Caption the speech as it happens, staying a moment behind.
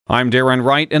I'm Darren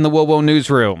Wright in the WOWO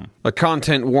newsroom. A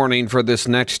content warning for this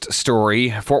next story.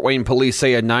 Fort Wayne police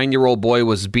say a 9-year-old boy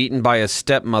was beaten by his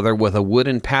stepmother with a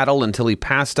wooden paddle until he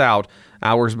passed out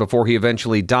hours before he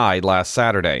eventually died last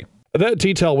Saturday. That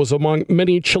detail was among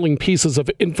many chilling pieces of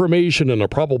information in a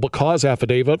probable cause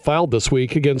affidavit filed this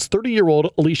week against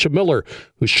 30-year-old Alicia Miller,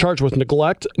 who's charged with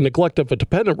neglect of a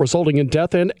dependent resulting in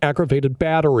death and aggravated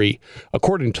battery.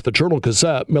 According to the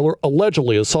Journal-Gazette, Miller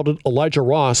allegedly assaulted Elijah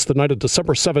Ross the night of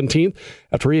December 17th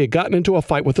after he had gotten into a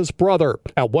fight with his brother,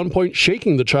 at one point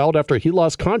shaking the child after he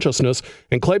lost consciousness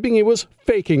and claiming he was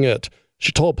faking it.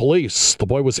 She told police the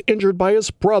boy was injured by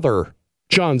his brother.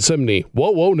 John Zimney,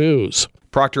 WOWO News.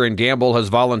 Procter & Gamble has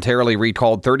voluntarily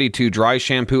recalled 32 dry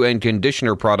shampoo and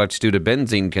conditioner products due to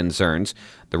benzene concerns.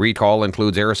 The recall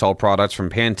includes aerosol products from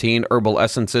Pantene, Herbal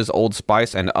Essences, Old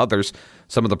Spice, and others.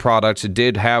 Some of the products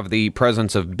did have the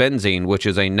presence of benzene, which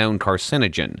is a known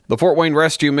carcinogen. The Fort Wayne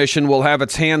Rescue Mission will have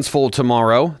its hands full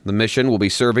tomorrow. The mission will be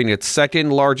serving its second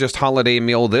largest holiday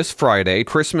meal this Friday,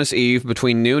 Christmas Eve,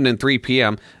 between noon and 3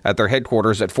 p.m. at their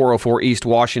headquarters at 404 East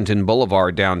Washington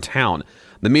Boulevard downtown.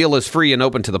 The meal is free and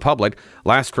open to the public.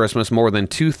 Last Christmas, more than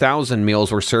 2,000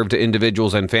 meals were served to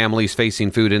individuals and families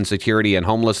facing food insecurity and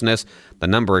homelessness. The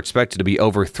number expected to be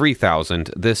over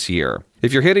 3,000 this year.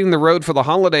 If you're hitting the road for the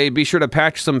holiday, be sure to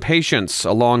pack some patience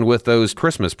along with those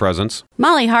Christmas presents.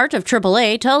 Molly Hart of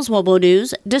AAA tells WOWO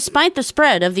News, despite the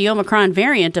spread of the Omicron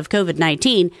variant of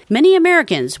COVID-19, many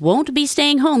Americans won't be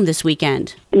staying home this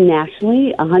weekend.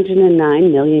 Nationally,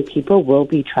 109 million people will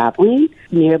be traveling,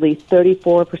 nearly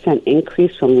 34%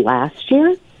 increase from last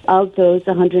year. Of those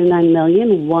 109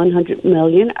 million, 100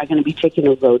 million are going to be taking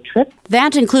a road trip.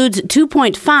 That includes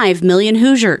 2.5 million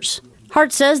Hoosiers.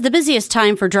 Hart says the busiest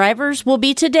time for drivers will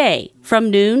be today,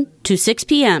 from noon to 6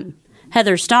 p.m.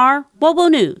 Heather Starr, WOWO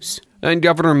News. And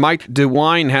Governor Mike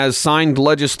DeWine has signed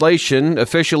legislation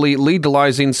officially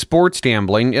legalizing sports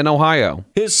gambling in Ohio.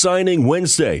 His signing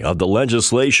Wednesday of the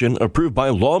legislation approved by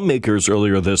lawmakers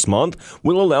earlier this month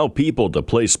will allow people to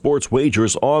place sports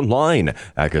wagers online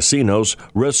at casinos,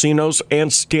 racinos,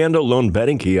 and standalone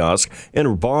betting kiosks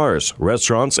in bars,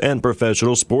 restaurants, and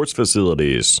professional sports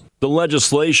facilities. The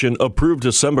legislation approved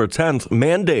December 10th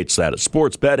mandates that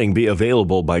sports betting be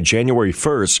available by January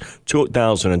 1st,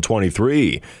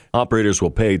 2023. Operators will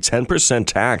pay 10%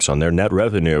 tax on their net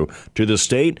revenue to the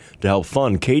state to help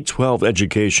fund K-12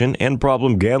 education and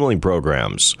problem gambling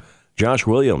programs. Josh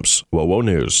Williams, WOWO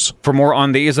News. For more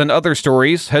on these and other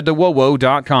stories, head to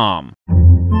WOWO.com.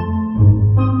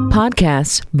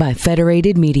 Podcasts by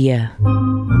Federated Media.